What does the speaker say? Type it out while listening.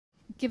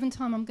given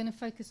time, I'm going to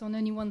focus on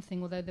only one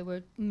thing, although there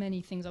were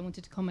many things I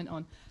wanted to comment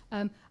on.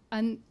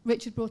 And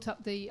Richard brought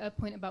up the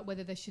point about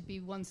whether there should be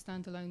one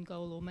standalone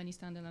goal or many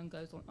standalone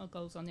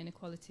goals on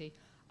inequality.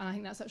 And I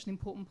think that's such an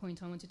important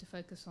point. I wanted to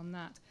focus on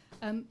that.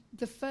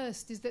 The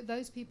first is that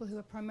those people who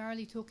are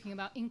primarily talking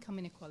about income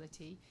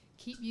inequality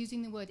keep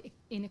using the word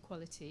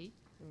inequality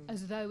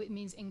as though it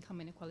means income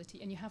inequality,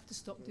 and you have to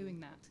stop doing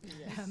that.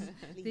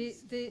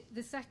 Yes.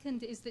 The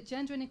second is that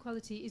gender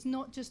inequality is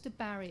not just a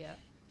barrier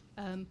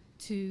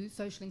to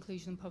social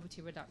inclusion and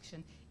poverty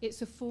reduction.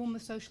 It's a form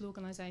of social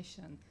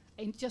organisation,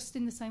 just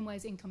in the same way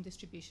as income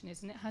distribution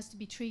is, and it has to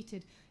be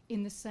treated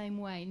in the same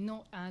way,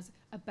 not as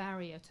a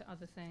barrier to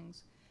other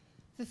things.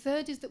 The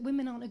third is that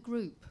women aren't a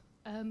group.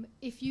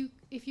 If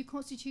you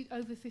constitute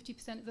over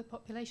 50% of the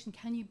population,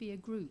 can you be a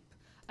group?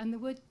 And the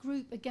word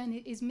group, again,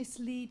 is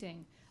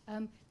misleading.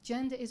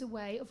 Gender is a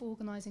way of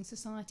organising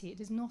society. It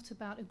is not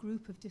about a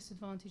group of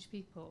disadvantaged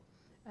people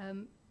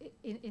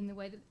in the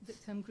way that the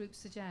term group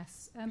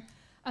suggests.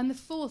 And the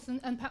fourth,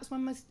 and perhaps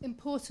one most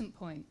important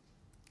point,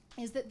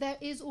 is that there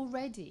is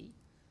already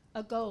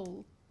a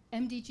goal,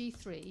 MDG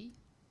 3,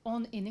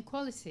 on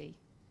inequality.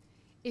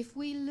 If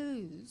we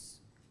lose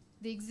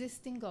the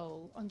existing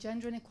goal on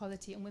gender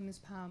inequality and women's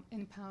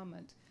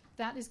empowerment,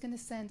 that is going to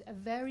send a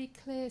very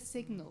clear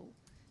signal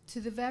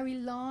to the very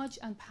large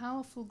and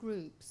powerful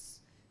groups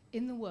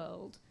in the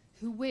world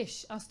who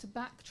wish us to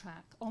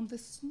backtrack on the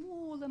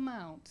small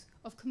amount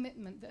of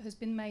commitment that has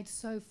been made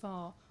so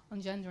far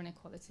on gender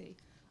inequality.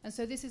 And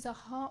so this is a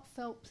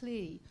heartfelt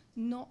plea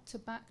not to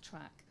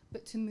backtrack,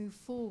 but to move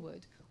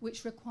forward,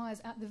 which requires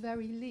at the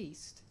very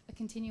least a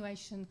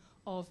continuation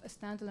of a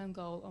standalone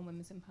goal on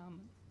women's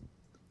empowerment.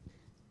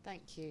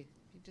 Thank you.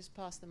 You just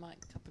pass the mic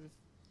a couple of...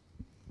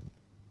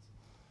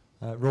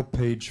 Rob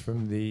Page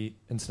from the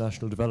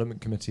International Development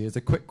Committee. As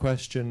a quick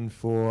question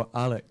for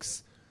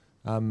Alex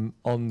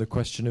on the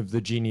question of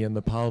the Gini and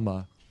the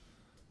Palma.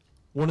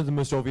 One of the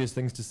most obvious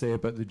things to say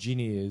about the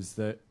Gini is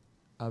that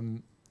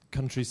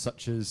countries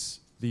such as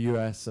the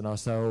US and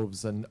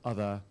ourselves and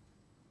other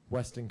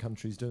Western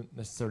countries don't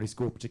necessarily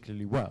score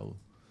particularly well.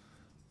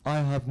 I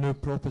have no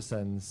proper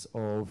sense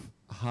of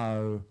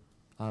how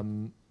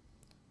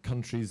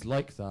countries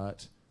like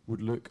that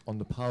would look on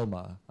the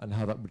Palma and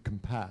how that would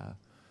compare.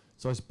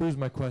 So I suppose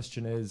my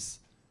question is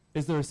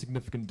there a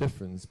significant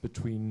difference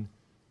between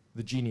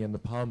the Gini and the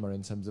Palma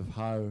in terms of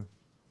how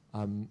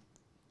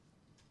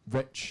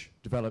rich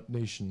developed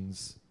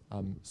nations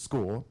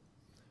score?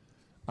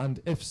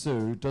 And if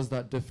so, does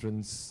that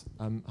difference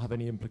have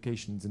any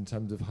implications in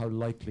terms of how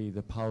likely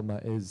the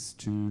Palma is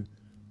to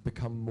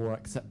become more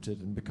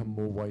accepted and become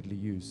more widely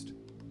used?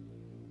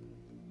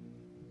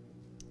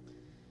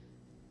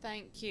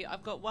 Thank you.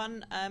 I've got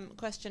one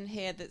question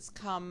here that's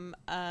come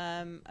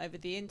over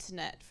the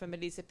internet from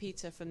Elisa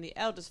Peter from the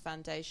Elders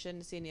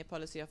Foundation, Senior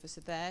Policy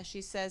Officer there.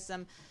 She says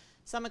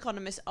some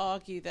economists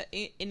argue that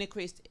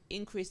increased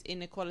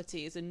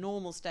inequality is a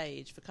normal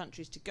stage for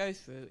countries to go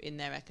through in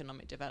their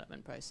economic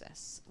development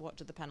process. What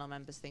do the panel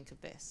members think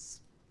of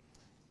this?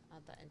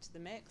 Add that into the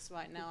mix.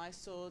 Right now I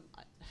saw...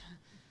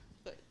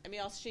 But let me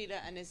ask Sheila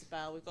and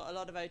Isabel. We've got a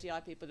lot of ODI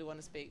people who want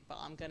to speak, but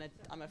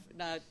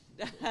no.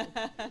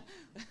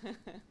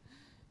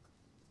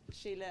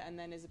 Sheila and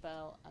then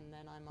Isabel, and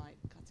then I might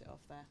cut it off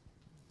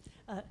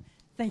there.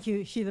 Thank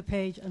you, Sheila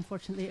Page,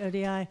 unfortunately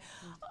ODI.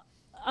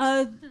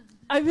 I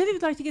really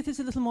would like to get this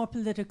a little more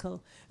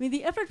political. I mean,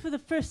 the effort for the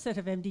first set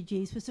of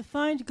MDGs was to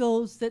find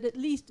goals that at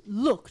least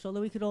looked, although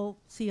we could all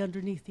see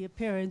underneath the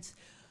appearance,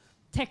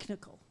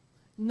 technical,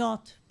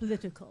 not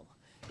political.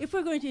 If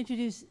we're going to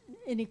introduce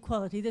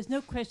inequality, there's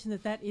no question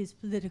that that is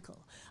political.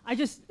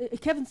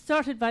 Kevin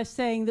started by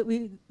saying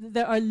that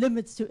there are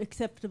limits to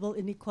acceptable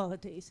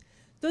inequalities.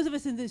 Those of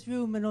us in this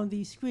room and on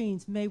these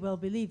screens may well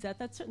believe that.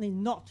 That's certainly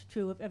not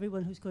true of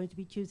everyone who's going to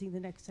be choosing the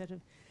next set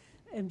of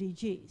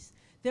MDGs.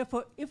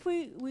 Therefore, if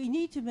we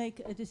need to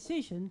make a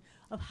decision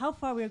of how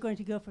far we are going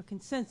to go for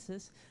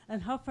consensus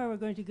and how far we're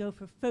going to go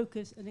for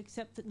focus and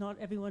accept that not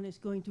everyone is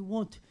going to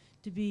want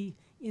to be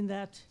in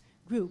that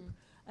group.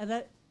 And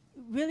I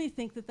really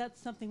think that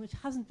that's something which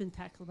hasn't been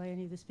tackled by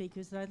any of the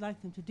speakers, that I'd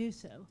like them to do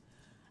so.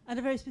 And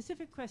a very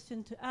specific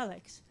question to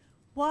Alex.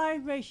 Why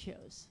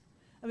ratios?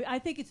 I mean, I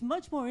think it's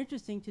much more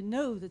interesting to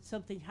know that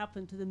something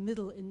happened to the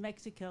middle in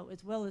Mexico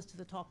as well as to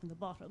the top and the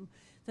bottom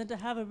than to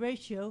have a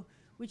ratio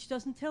which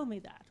doesn't tell me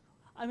that.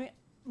 I mean,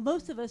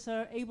 most of us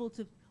are able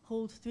to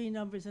hold three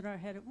numbers in our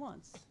head at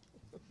once.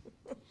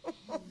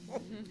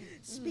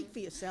 Speak for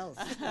yourself.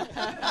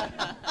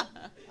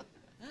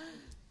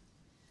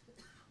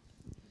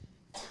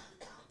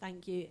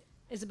 Thank you.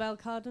 Isabel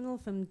Cardinal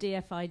from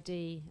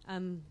DFID.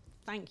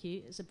 Thank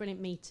you. It's a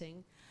brilliant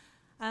meeting.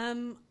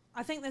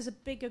 I think there's a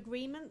big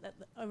agreement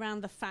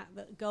around the fact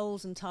that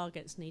goals and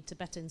targets need to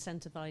better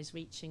incentivise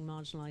reaching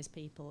marginalised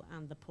people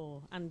and the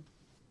poor. And,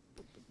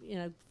 you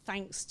know,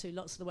 thanks to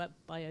lots of the work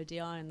by ODI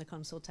and the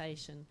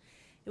consultation,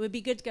 it would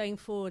be good going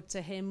forward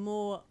to hear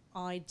more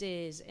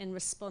ideas in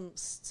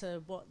response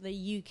to what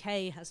the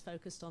UK has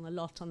focused on a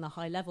lot on the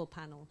high-level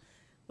panel,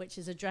 which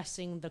is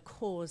addressing the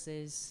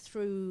causes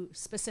through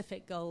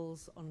specific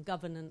goals on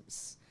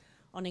governance,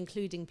 on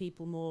including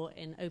people more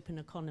in open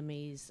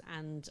economies,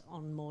 and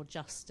on more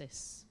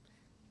justice.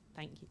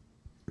 Thank you.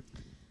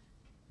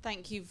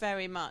 Thank you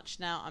very much.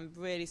 Now, I'm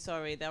really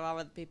sorry. There are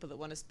other people that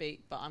want to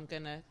speak, but I'm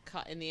going to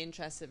cut in the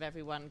interest of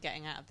everyone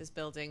getting out of this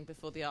building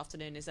before the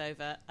afternoon is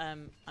over.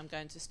 I'm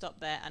going to stop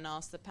there and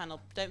ask the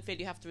panel. Don't feel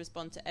you have to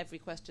respond to every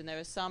question. There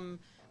are some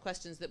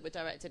questions that were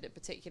directed at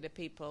particular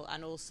people,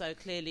 and also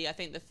clearly I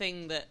think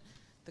the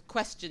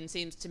question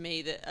seems to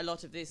me that a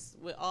lot of this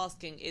we're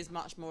asking is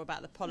much more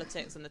about the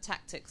politics and the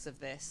tactics of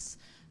this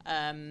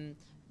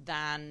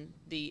than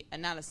the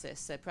analysis.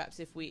 So perhaps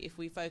if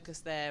we focus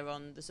there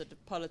on the sort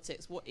of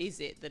politics, what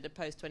is it that a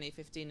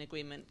post-2015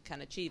 agreement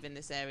can achieve in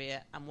this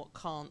area, and what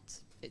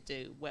can't it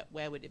do?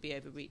 Where would it be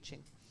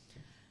overreaching?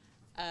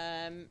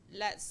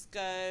 Let's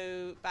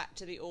go back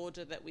to the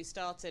order that we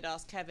started.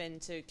 Ask Kevin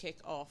to kick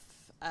off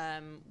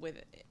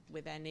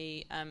with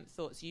any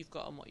thoughts you've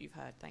got on what you've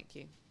heard. Thank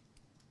you.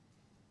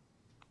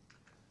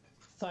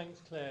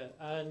 Thanks, Claire,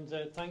 and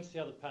thanks to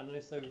the other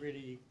panelists. They were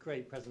really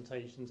great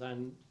presentations,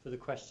 and for the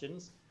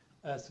questions.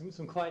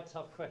 Some quite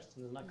tough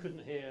questions, and I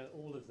couldn't hear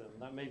all of them.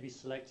 That may be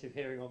selective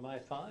hearing on my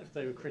part if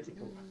they were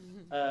critical.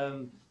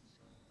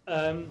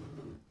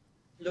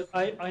 Look,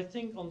 I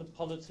think on the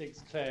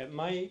politics, Claire,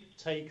 my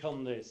take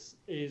on this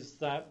is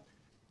that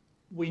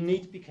we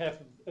need to be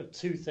careful of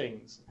two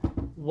things.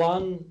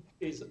 One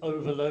is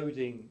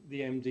overloading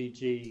the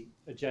MDG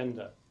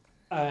agenda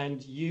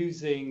and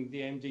using the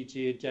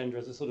MDG agenda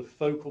as a sort of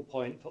focal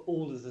point for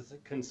all of the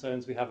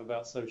concerns we have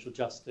about social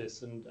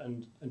justice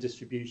and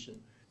distribution,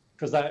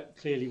 because that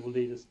clearly will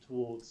lead us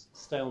towards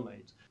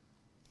stalemate.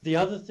 The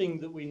other thing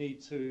that we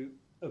need to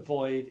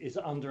avoid is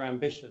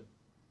under-ambition.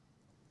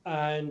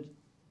 And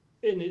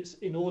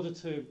in order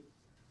to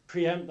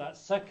preempt that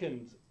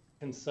second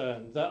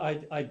concern, that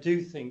I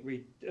do think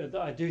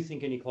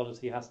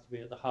inequality has to be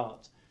at the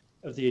heart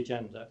of the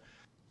agenda.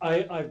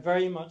 I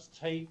very much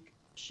take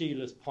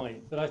Sheila's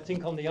point, but I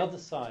think on the other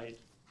side,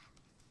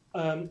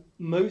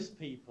 most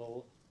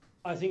people,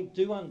 I think,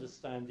 do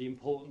understand the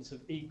importance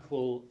of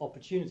equal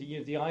opportunity. You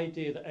know, the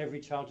idea that every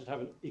child should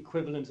have an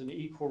equivalent and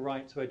equal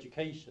right to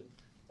education,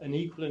 an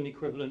equal and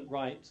equivalent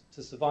right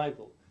to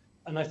survival.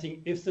 And I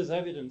think if there's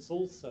evidence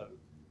also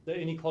that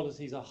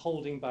inequalities are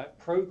holding back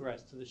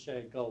progress to the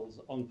shared goals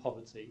on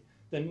poverty,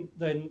 then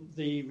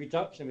the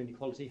reduction of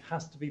inequality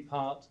has to be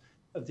part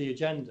of the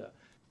agenda.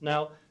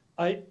 Now,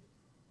 I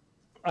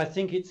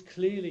think it's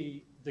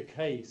clearly the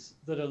case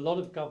that a lot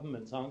of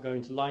governments aren't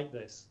going to like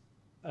this.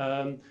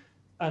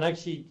 And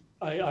actually,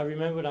 I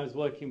remember when I was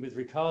working with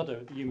Ricardo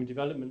at the Human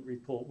Development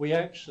Report, we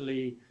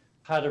actually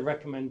had a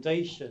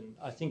recommendation,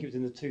 I think it was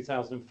in the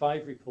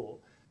 2005 report,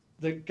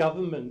 that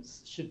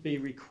governments should be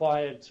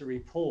required to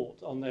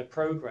report on their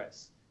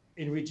progress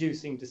in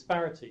reducing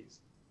disparities.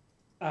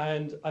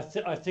 And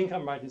I think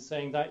I'm right in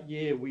saying that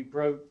year we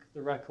broke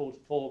the record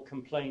for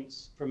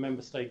complaints from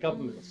member state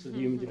governments to the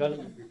Human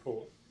Development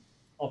Report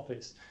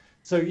Office.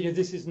 So, you know,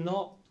 this is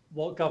not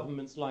what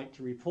governments like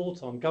to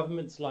report on.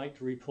 Governments like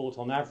to report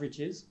on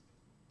averages,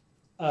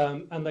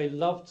 and they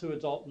love to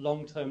adopt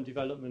long-term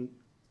development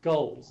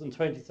goals, and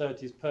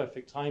 2030 is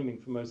perfect timing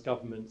for most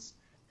governments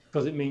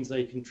because it means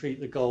they can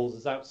treat the goals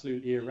as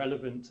absolutely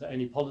irrelevant to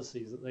any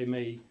policies that they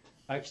may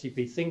actually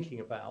be thinking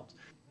about.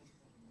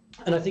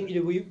 And I think,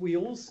 you know, we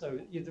also,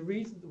 you know, the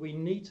reason that we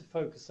need to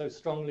focus so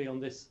strongly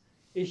on this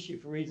issue,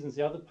 for reasons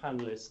the other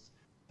panelists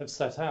have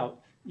set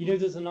out, you know,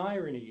 there's an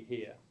irony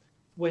here.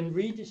 When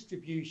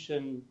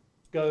redistribution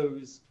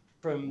goes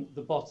from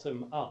the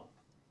bottom up,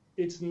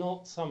 it's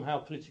not somehow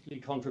politically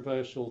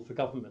controversial for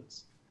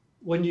governments.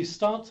 When you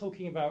start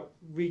talking about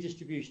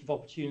redistribution of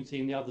opportunity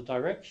in the other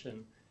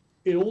direction,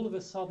 it all of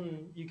a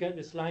sudden you get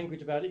this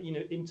language about it, you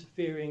know,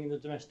 interfering in the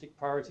domestic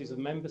priorities of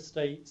member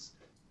states,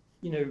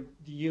 you know,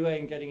 the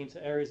UN getting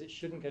into areas it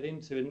shouldn't get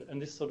into, and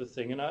this sort of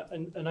thing.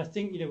 And I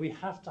think, you know, we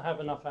have to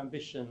have enough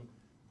ambition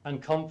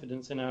and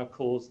confidence in our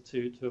cause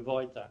to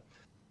avoid that.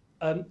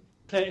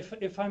 Claire,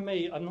 if I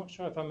may, I'm not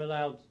sure if I'm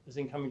allowed as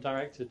incoming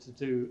director to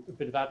do a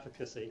bit of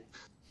advocacy,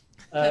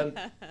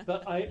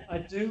 but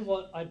I do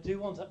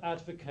want to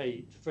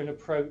advocate for an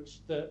approach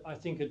that I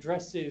think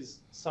addresses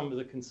some of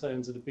the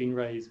concerns that have been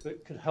raised,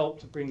 but could help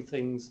to bring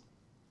things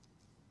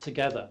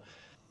together.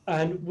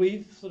 And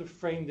we've sort of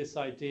framed this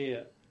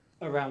idea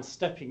around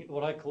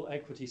what I call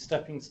equity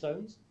stepping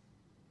stones.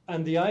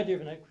 And the idea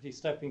of an equity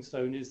stepping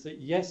stone is that,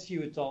 yes,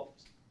 you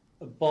adopt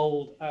a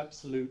bold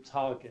absolute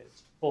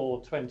target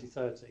for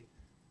 2030.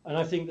 And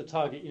I think the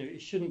target, you know,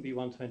 it shouldn't be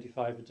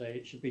 $1.25 a day.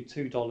 It should be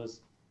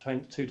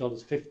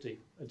 $2.50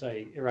 a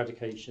day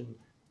eradication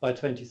by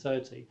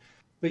 2030.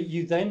 But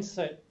you then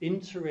set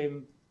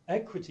interim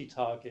equity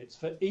targets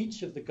for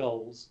each of the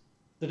goals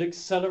that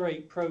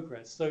accelerate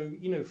progress. So,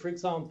 you know, for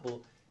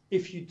example,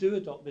 if you do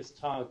adopt this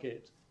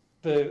target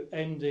for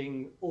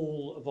ending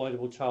all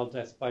avoidable child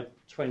deaths by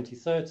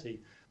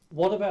 2030,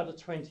 what about a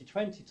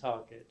 2020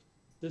 target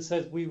that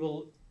says we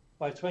will,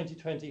 by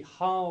 2020,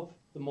 halve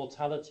the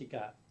mortality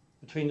gap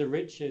between the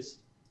richest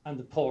and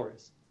the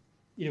poorest?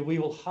 we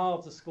will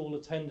halve the school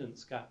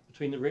attendance gap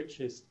between the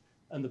richest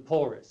and the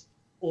poorest,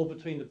 or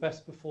between the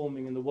best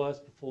performing and the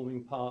worst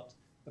performing part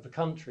of a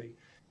country.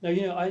 Now,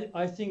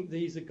 I think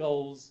these are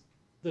goals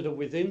that are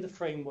within the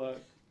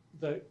framework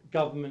that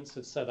governments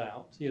have set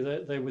out.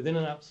 They're within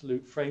an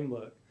absolute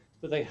framework,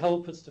 but they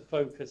help us to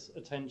focus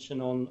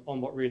attention on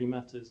what really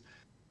matters.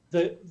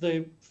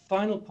 The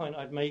final point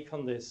I'd make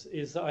on this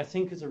is that I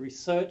think as a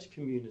research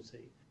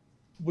community,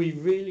 we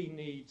really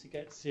need to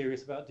get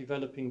serious about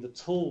developing the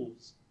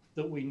tools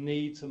that we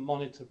need to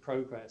monitor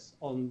progress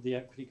on the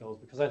equity goals,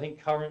 because I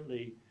think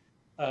currently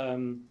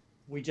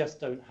we just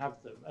don't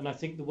have them. And I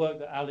think the work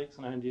that Alex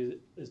and Andy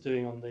is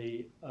doing on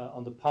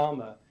the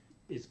Palma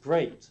is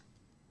great.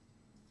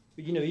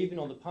 But even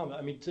on the Palma,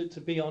 I mean,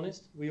 to be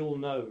honest, we all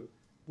know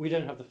we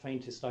don't have the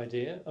faintest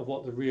idea of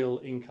what the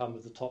real income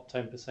of the top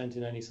 10%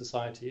 in any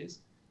society is,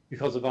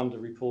 because of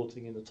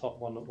underreporting in the top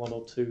 1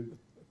 or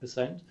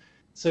 2%.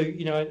 So,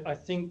 I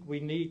think we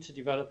need to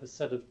develop a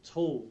set of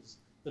tools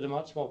that are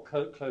much more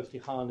closely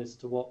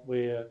harnessed to what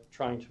we're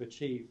trying to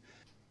achieve.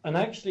 And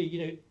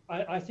actually,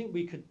 I think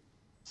we could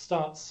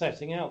start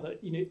setting out that,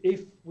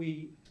 if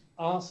we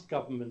ask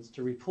governments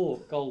to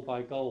report goal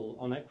by goal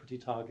on equity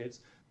targets,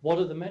 what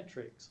are the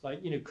metrics?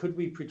 Like, could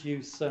we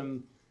produce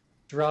some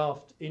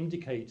draft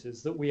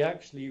indicators that we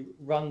actually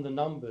run the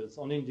numbers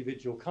on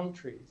individual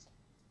countries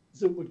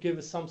that would give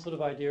us some sort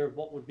of idea of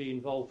what would be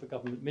involved for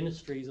government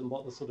ministries and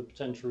what the sort of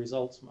potential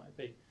results might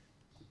be.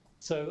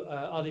 So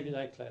I'll leave it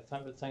there, Claire.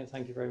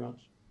 Thank you very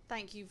much.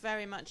 Thank you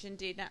very much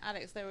indeed. Now,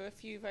 Alex, there were a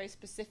few very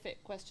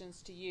specific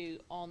questions to you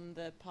on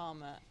the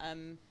Palma.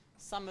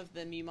 Some of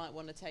them you might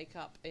want to take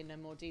up in a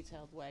more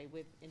detailed way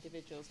with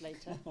individuals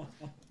later.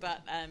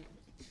 But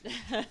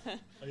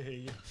I hear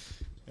you.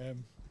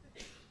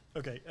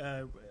 Okay.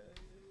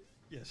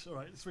 Yes, all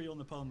right. 3 on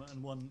the Palma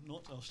and 1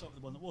 not. I'll start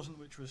with the one that wasn't,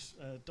 which was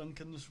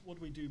Duncan's. What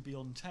do we do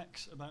beyond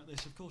tax about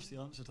this? Of course, the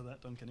answer to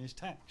that, Duncan, is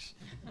tax.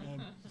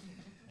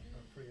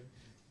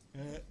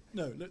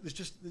 No, look,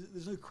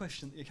 there's no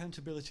question that the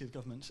accountability of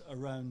governments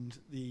around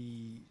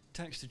the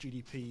tax to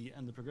GDP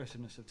and the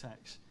progressiveness of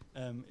tax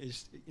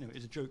is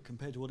a joke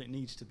compared to what it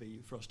needs to be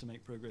for us to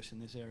make progress in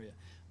this area.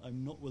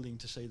 I'm not willing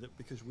to say that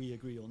because we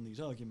agree on these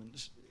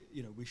arguments,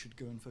 we should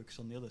go and focus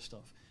on the other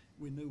stuff.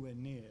 We're nowhere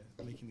near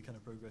making the kind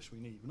of progress we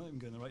need. We're not even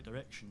going in the right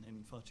direction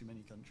in far too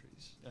many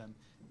countries,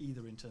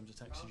 either in terms of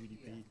tax to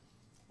GDP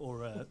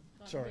or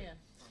sorry.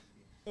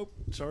 Oh,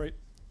 sorry.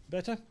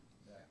 Better?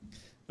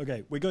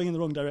 Okay, we're going in the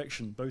wrong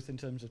direction, both in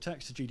terms of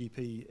tax to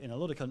GDP in a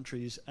lot of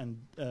countries and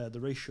the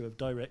ratio of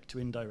direct to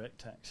indirect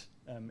tax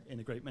in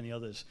a great many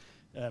others,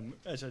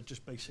 as a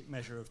just basic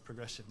measure of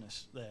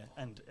progressiveness there.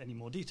 And any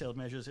more detailed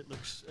measures, it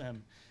looks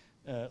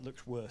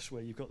worse,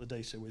 where you've got the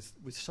data with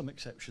some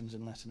exceptions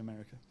in Latin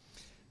America.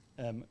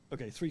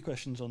 Okay, 3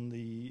 questions on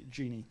the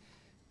Gini.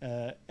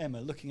 Emma,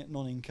 looking at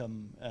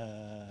non-income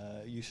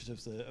uses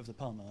of the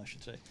Palma, I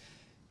should say.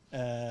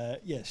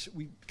 Yes,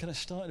 we kind of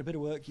started a bit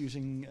of work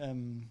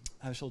using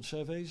household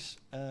surveys,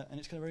 and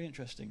it's kind of very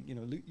interesting.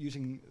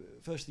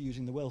 Firstly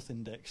using the wealth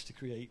index to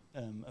create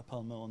a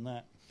Palma on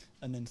that,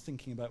 and then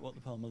thinking about what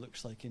the Palma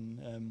looks like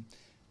in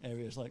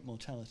areas like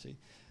mortality.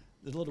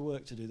 There's a lot of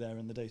work to do there,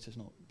 and the data's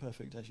not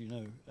perfect, as you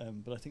know,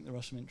 but I think there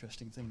are some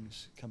interesting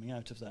things coming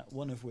out of that.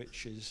 One of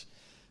which is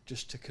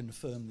just to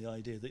confirm the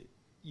idea that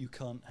you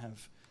can't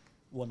have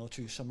 1 or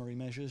 2 summary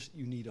measures.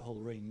 You need a whole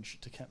range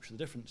to capture the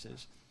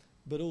differences.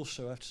 But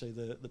also, I have to say,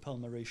 the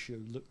Palma ratio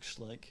looks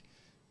like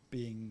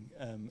being,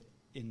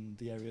 in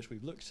the areas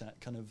we've looked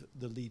at, kind of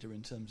the leader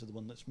in terms of the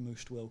one that's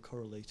most well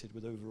correlated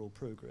with overall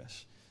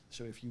progress.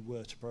 So if you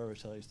were to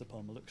prioritise, the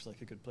Palma looks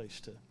like a good place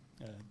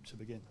to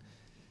begin.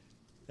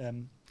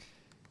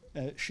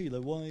 Sheila,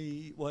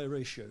 why a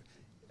ratio?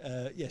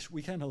 Yes,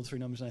 we can hold 3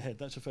 numbers in our head.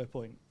 That's a fair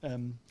point.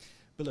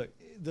 But look,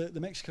 the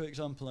Mexico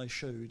example I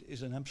showed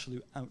is an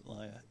absolute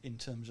outlier in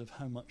terms of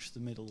how much the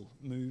middle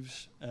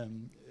moves.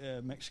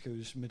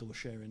 Mexico's middle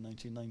share in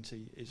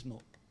 1990 is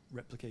not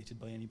replicated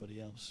by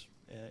anybody else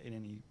in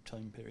any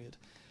time period.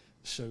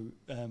 So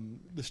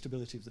the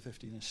stability of the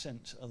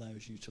 15%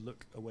 allows you to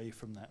look away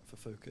from that for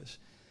focus.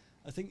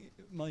 I think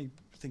my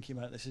thinking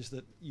about this is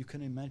that you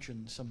can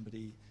imagine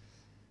somebody,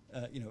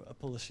 a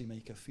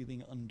policymaker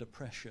feeling under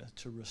pressure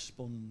to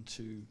respond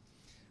to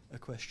a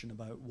question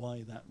about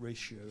why that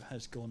ratio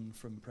has gone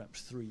from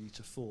perhaps 3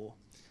 to 4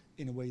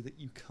 in a way that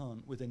you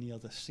can't with any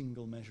other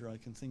single measure I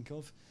can think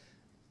of,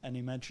 and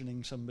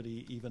imagining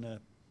somebody, even a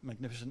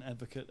magnificent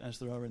advocate as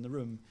there are in the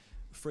room,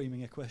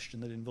 framing a question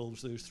that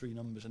involves those 3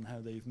 numbers and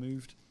how they've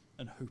moved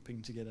and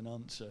hoping to get an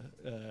answer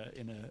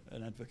in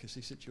an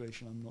advocacy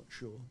situation, I'm not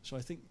sure. So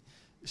I think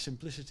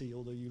simplicity,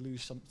 although you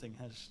lose something,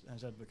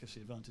 has advocacy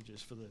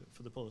advantages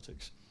for the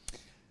politics.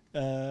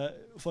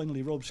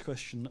 Finally, Rob's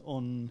question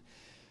on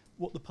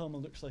what the Palma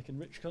looks like in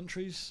rich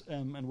countries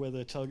and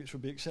whether targets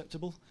would be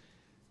acceptable.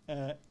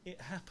 It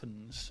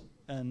happens,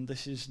 and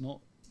this is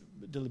not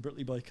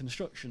deliberately by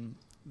construction,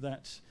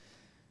 that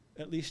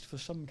at least for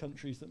some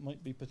countries that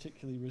might be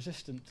particularly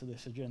resistant to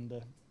this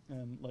agenda,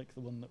 like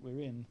the one that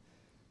we're in,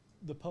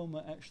 the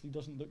Palma actually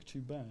doesn't look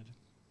too bad.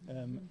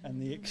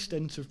 and the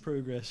extent of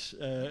progress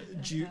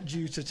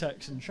due to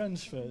tax and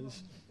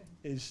transfers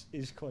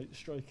is quite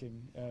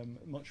striking,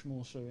 much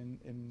more so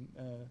in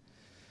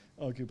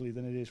arguably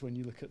than it is when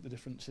you look at the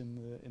difference in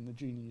the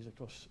Ginis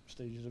across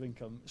stages of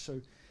income. So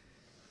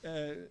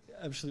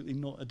absolutely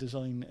not a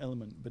design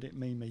element, but it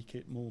may make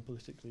it more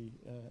politically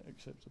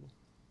acceptable.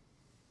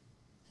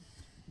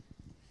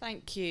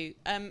 Thank you.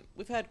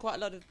 We've heard quite a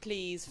lot of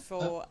pleas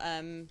for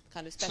kind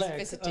of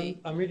specificity. Claire,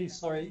 I'm really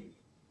sorry.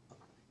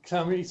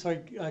 Claire, I'm really sorry.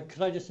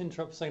 Could I just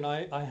interrupt saying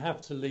I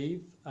have to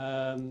leave?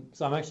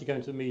 So I'm actually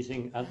going to a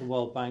meeting at the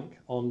World Bank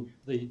on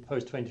the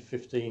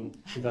post-2015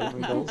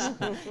 development goals.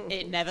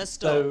 It never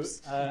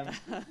stops.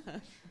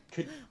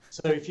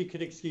 So if you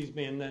could excuse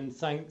me, and then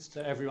thanks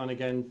to everyone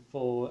again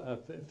for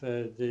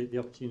the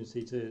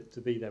opportunity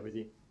to be there with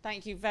you.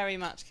 Thank you very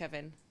much,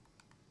 Kevin.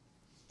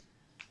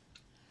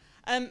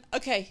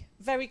 Okay,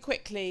 very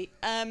quickly.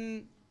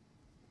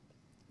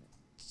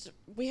 So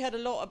we heard a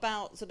lot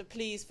about sort of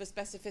pleas for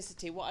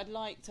specificity. What I'd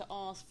like to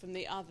ask from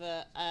the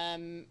other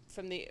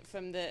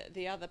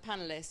the other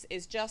panelists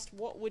is just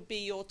what would be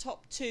your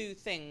top 2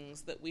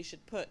 things that we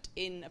should put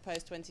in a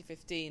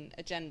post-2015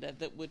 agenda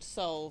that would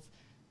solve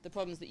the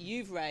problems that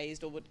you've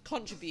raised, or would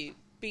contribute,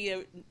 be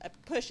a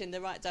push in the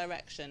right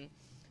direction,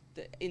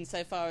 that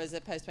insofar as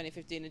a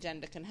post-2015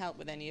 agenda can help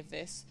with any of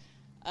this,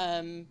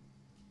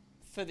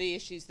 for the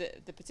issues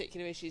the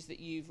particular issues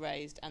that you've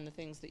raised and the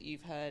things that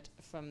you've heard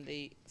from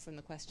the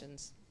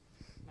questions.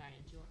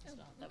 Marion, do you want to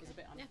start? That was a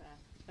bit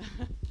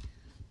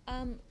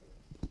unfair.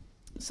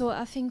 So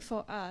I think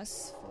for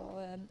us,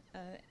 for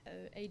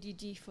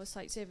ADD, for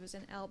Site Savers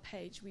and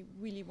LPage, we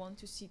really want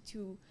to see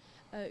 2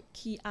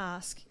 key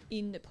asks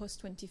in the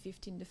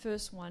post-2015. The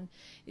first one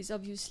is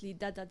obviously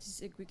data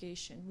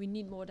disaggregation. We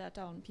need more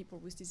data on people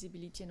with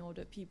disability and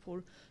other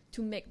people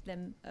to make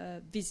them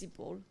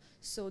visible.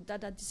 So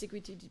data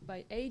disaggregated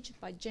by age,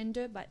 by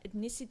gender, by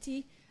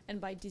ethnicity, and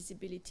by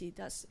disability.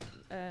 That's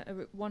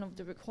one of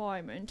the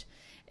requirements.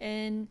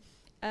 And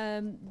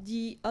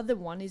the other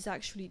one is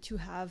actually to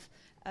have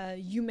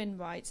human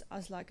rights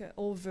as like an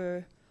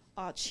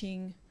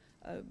overarching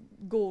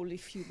goal,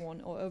 if you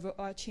want, or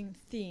overarching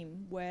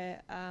theme,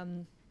 where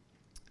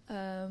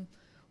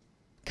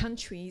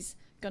countries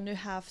gonna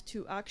have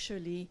to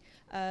actually,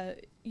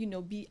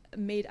 be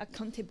made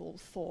accountable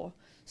for.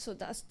 So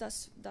that's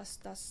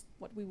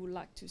what we would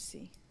like to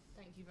see.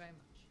 Thank you very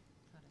much.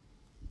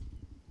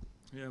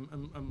 Yeah,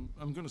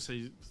 I'm going to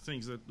say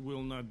things that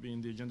will not be in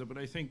the agenda, but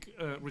I think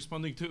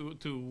responding to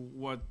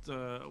what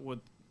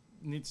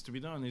needs to be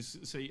done is,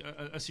 say,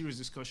 a serious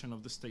discussion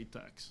of the state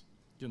tax.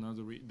 You know,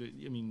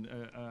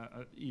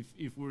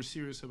 if we're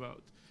serious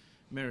about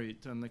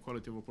merit and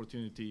equality of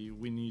opportunity,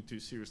 we need to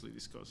seriously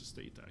discuss the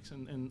state tax,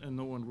 and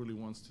no one really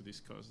wants to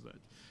discuss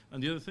that.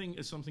 And the other thing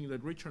is something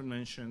that Richard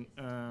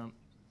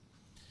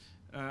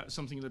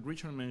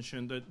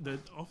mentioned.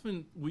 That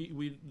often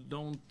we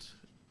don't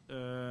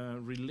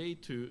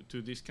relate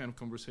to these kind of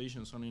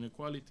conversations on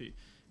inequality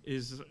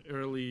is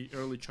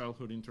early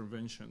childhood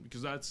intervention,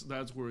 because that's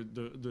where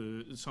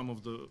some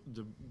of the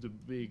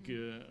big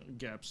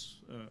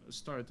gaps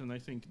start. And I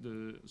think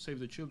the Save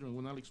the Children,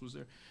 when Alex was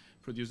there,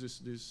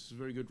 produced this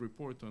very good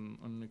report on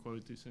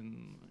inequalities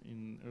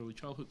in early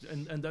childhood,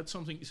 and that's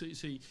something.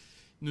 Say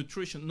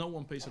nutrition. No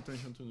one pays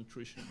attention to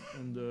nutrition,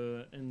 and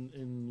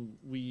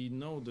we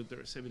know that there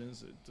is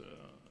evidence that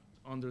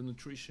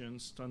undernutrition,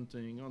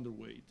 stunting,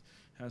 underweight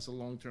has a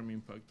long-term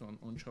impact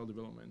on child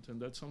development, and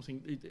that's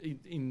something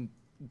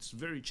it's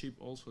very cheap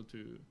also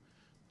to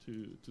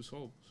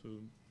solve. So,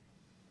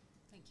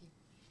 thank you.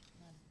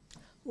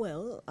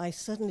 Well, I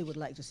certainly would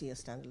like to see a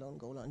standalone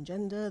goal on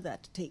gender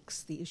that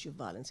takes the issue of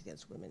violence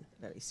against women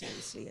very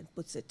seriously and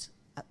puts it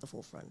at the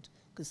forefront,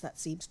 because that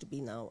seems to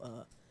be now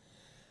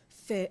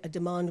a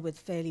demand with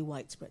fairly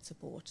widespread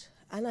support.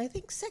 And I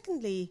think,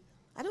 secondly,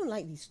 I don't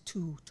like these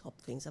 2 top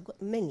things. I've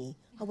got many.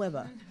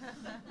 However,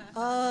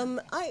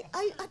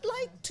 I'd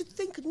like to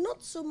think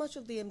not so much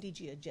of the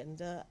MDG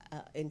agenda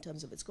in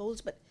terms of its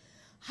goals, but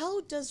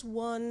how does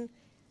one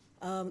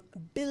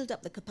build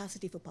up the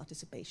capacity for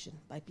participation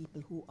by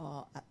people who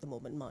are at the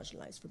moment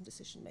marginalized from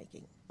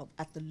decision-making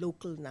at the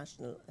local,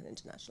 national, and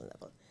international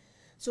level.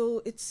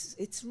 So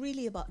it's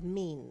really about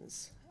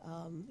means,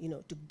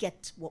 to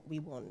get what we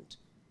want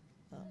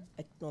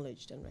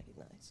acknowledged and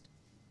recognized.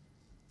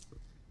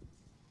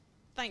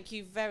 Thank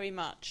you very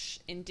much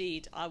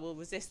indeed. I will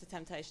resist the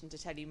temptation to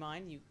tell you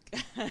mine.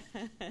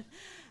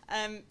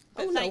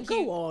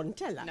 Go on,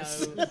 tell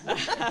us. No,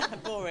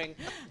 boring.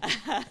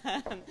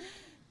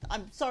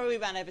 I'm sorry we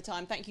ran over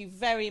time. Thank you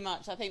very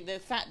much. I think the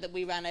fact that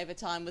we ran over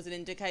time was an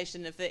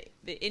indication of the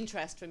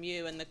interest from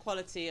you and the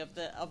quality of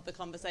the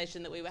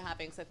conversation that we were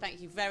having. So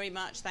thank you very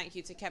much. Thank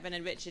you to Kevin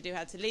and Richard who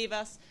had to leave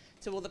us,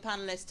 to all the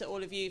panellists, to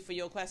all of you for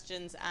your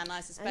questions, and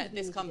I suspect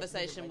this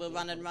conversation will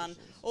run and run.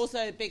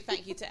 Also, a big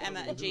thank you to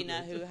Emma and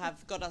Gina who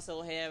have got us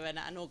all here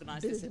and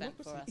organised this event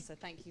for us. So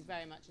thank you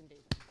very much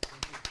indeed.